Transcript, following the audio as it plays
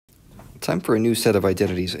Time for a new set of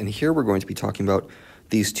identities, and here we're going to be talking about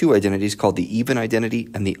these two identities called the even identity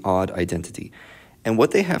and the odd identity. And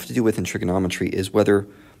what they have to do with in trigonometry is whether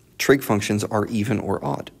trig functions are even or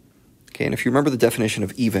odd. Okay, and if you remember the definition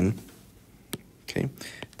of even, okay,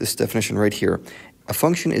 this definition right here, a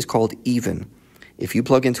function is called even if you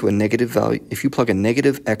plug into a negative value, if you plug a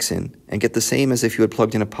negative x in and get the same as if you had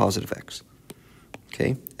plugged in a positive x.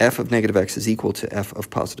 Okay, f of negative x is equal to f of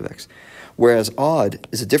positive x. Whereas odd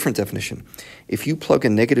is a different definition. If you plug a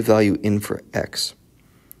negative value in for x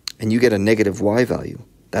and you get a negative y value,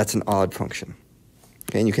 that's an odd function.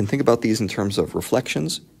 Okay, and you can think about these in terms of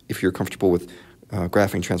reflections if you're comfortable with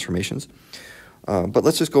graphing transformations. But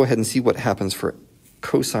let's just go ahead and see what happens for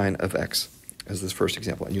cosine of x as this first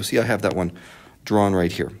example. And you'll see I have that one drawn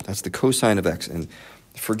right here. That's the cosine of x. And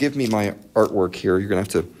forgive me my artwork here. You're going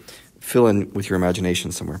to have to fill in with your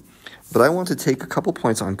imagination somewhere. But I want to take a couple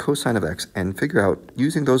points on cosine of x and figure out,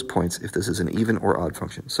 using those points, if this is an even or odd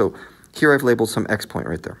function. So here I've labeled some x point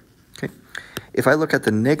right there. Okay. If I look at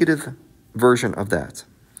the negative version of that,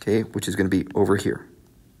 okay, which is going to be over here.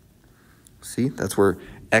 See, that's where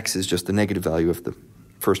x is just the negative value of the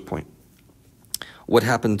first point. What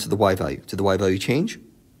happened to the y value? Did the y value change?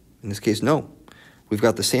 In this case, no. We've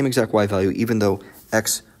got the same exact y value even though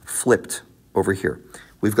x flipped over here.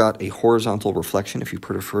 We've got a horizontal reflection, if you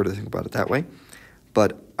prefer to think about it that way.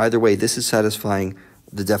 But either way, this is satisfying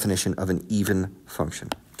the definition of an even function.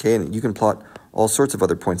 Okay, and you can plot all sorts of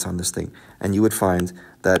other points on this thing, and you would find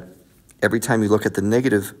that every time you look at the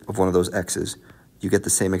negative of one of those x's, you get the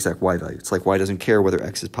same exact y value. It's like y doesn't care whether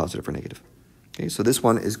x is positive or negative. Okay, so this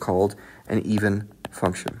one is called an even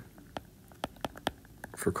function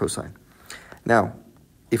for cosine. Now,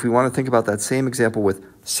 if we want to think about that same example with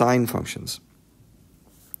sine functions,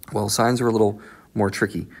 well, sines are a little more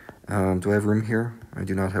tricky. Do I have room here? I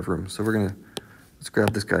do not have room. So let's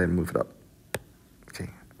grab this guy and move it up. Okay,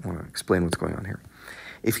 I want to explain what's going on here.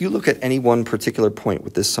 If you look at any one particular point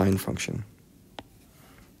with this sine function,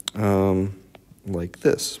 like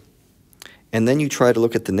this, and then you try to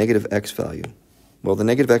look at the negative x value, well, the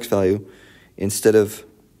negative x value, instead of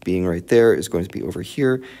being right there, is going to be over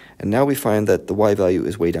here, and now we find that the y value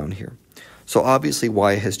is way down here. So obviously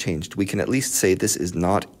y has changed. We can at least say this is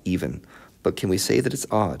not even, but can we say that it's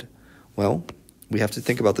odd? Well, we have to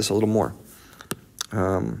think about this a little more.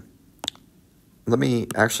 Let me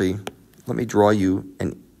draw you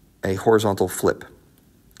a horizontal flip.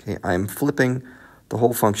 Okay, I'm flipping the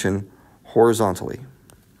whole function horizontally.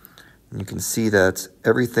 And you can see that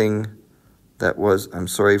everything that was, I'm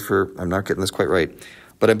not getting this quite right,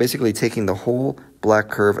 but I'm basically taking the whole black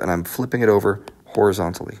curve and I'm flipping it over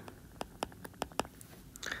horizontally.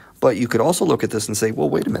 But you could also look at this and say, well,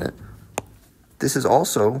 wait a minute. This is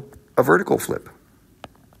also a vertical flip.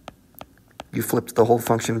 You flipped the whole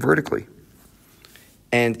function vertically.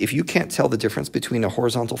 And if you can't tell the difference between a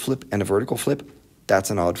horizontal flip and a vertical flip,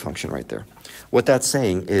 that's an odd function right there. What that's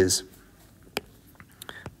saying is,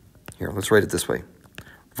 here, let's write it this way.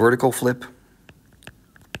 Vertical flip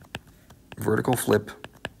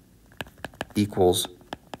equals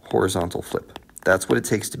horizontal flip. That's what it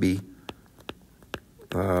takes to be.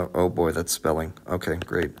 Oh boy, that's spelling. Okay,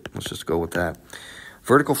 great. Let's just go with that.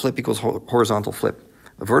 Vertical flip equals horizontal flip.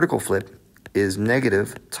 A vertical flip is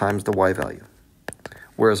negative times the y value,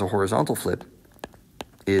 whereas a horizontal flip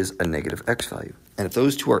is a negative x value. And if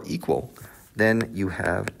those two are equal, then you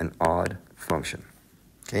have an odd function.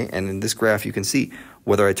 Okay, and in this graph you can see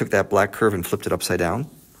whether I took that black curve and flipped it upside down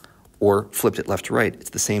or flipped it left to right, it's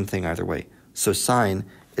the same thing either way. So sine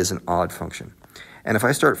is an odd function. And if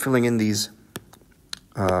I start filling in these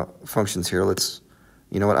functions here,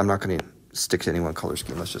 you know what, I'm not going to stick to any one color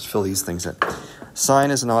scheme. Let's just fill these things in.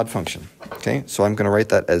 Sine is an odd function, okay? So I'm going to write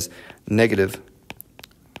that as negative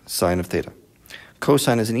sine of theta.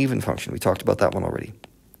 Cosine is an even function. We talked about that one already.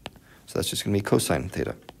 So that's just going to be cosine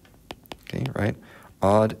theta, okay, right?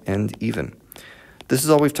 Odd and even. This is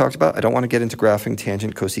all we've talked about. I don't want to get into graphing,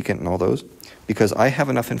 tangent, cosecant, and all those, because I have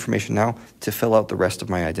enough information now to fill out the rest of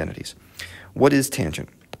my identities. What is tangent?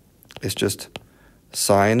 It's just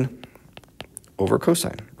sine over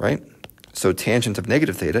cosine, right? So tangent of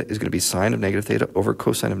negative theta is going to be sine of negative theta over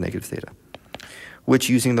cosine of negative theta, which,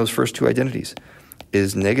 using those first two identities,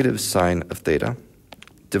 is negative sine of theta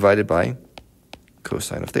divided by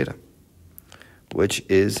cosine of theta, which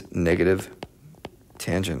is negative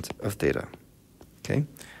tangent of theta. Okay?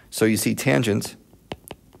 So you see tangent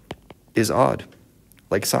is odd,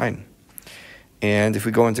 like sine. And if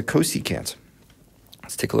we go into cosecant,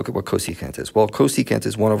 let's take a look at what cosecant is. Well, cosecant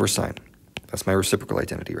is 1 over sine. That's my reciprocal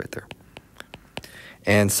identity right there.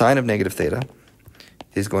 And sine of negative theta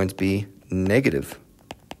is going to be negative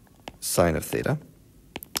sine of theta.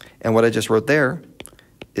 And what I just wrote there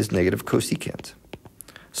is negative cosecant.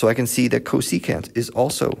 So I can see that cosecant is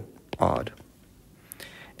also odd.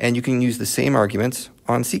 And you can use the same arguments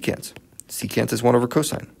on secant. Secant is 1 over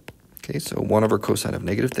cosine. Okay, so 1 over cosine of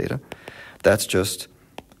negative theta. That's just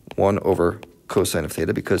 1 over cosine of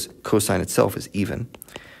theta because cosine itself is even.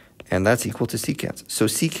 And that's equal to secant. So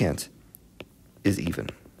secant is even.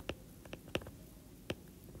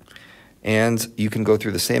 And you can go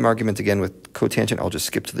through the same argument again with cotangent. I'll just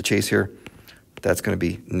skip to the chase here. That's going to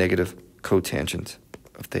be negative cotangent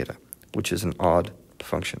of theta, which is an odd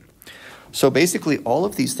function. So basically, all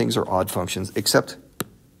of these things are odd functions except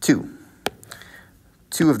 2.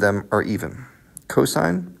 2 of them are even.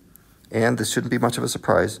 Cosine, and this shouldn't be much of a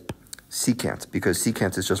surprise, secant, because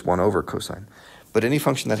secant is just 1 over cosine. But any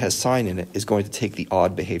function that has sine in it is going to take the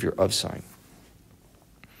odd behavior of sine.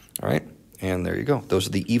 All right? And there you go. Those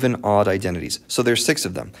are the even odd identities. So there's 6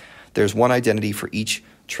 of them. There's one identity for each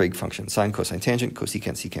trig function: sine, cosine, tangent,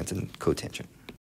 cosecant, secant, and cotangent.